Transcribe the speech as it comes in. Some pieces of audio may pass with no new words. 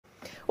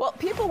Well,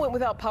 people went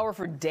without power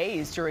for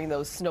days during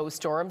those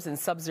snowstorms and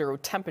sub-zero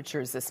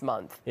temperatures this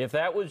month. If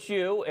that was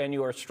you and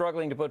you are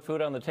struggling to put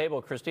food on the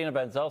table, Christina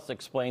Van Zelst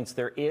explains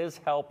there is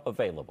help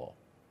available.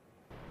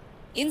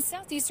 In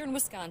southeastern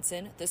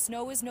Wisconsin, the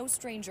snow is no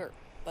stranger.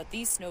 But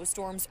these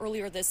snowstorms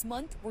earlier this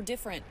month were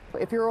different.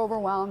 If you're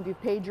overwhelmed,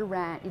 you've paid your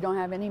rent, you don't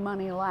have any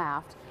money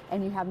left,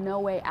 and you have no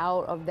way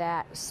out of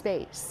that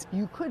space,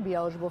 you could be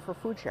eligible for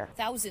food share.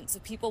 Thousands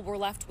of people were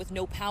left with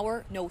no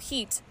power, no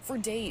heat for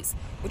days,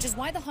 which is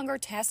why the Hunger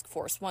Task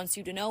Force wants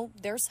you to know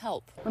there's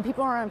help. When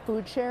people are on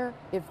food share,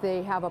 if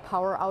they have a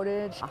power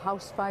outage, a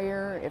house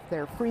fire, if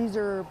their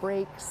freezer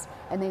breaks,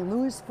 and they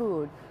lose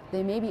food,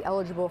 they may be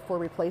eligible for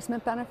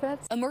replacement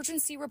benefits.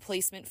 Emergency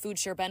Replacement Food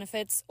Share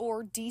Benefits,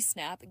 or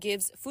DSNAP,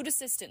 gives food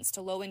assistance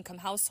to low-income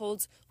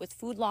households with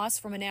food loss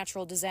from a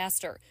natural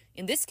disaster,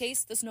 in this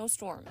case, the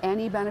snowstorm.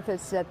 Any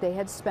benefits that they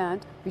had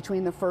spent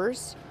between the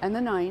 1st and the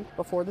 9th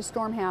before the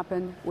storm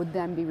happened would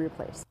then be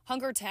replaced.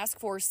 Hunger Task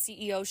Force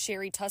CEO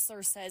Sherry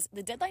Tussler says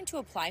the deadline to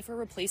apply for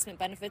replacement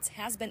benefits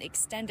has been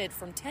extended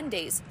from 10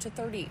 days to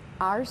 30.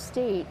 Our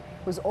state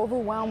was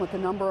overwhelmed with the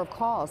number of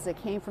calls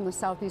that came from the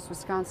southeast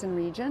Wisconsin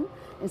region,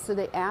 and so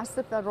they asked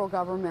the federal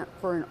government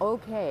for an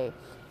okay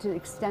to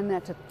extend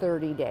that to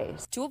 30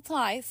 days. To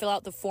apply, fill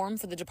out the form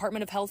for the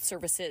Department of Health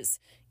Services.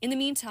 In the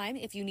meantime,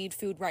 if you need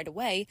food right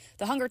away,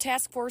 the Hunger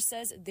Task Force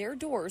says their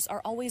doors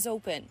are always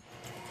open.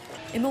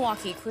 In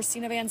Milwaukee,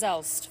 Christina Van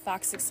Zelst,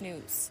 FOX 6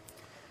 News.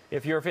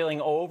 If you're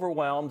feeling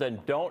overwhelmed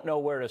and don't know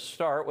where to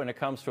start when it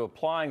comes to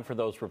applying for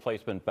those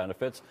replacement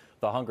benefits,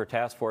 the Hunger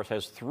Task Force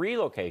has 3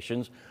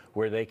 locations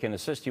where they can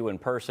assist you in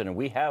person, and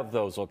we have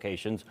those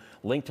locations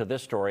linked to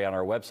this story on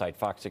our website,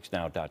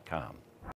 fox6now.com.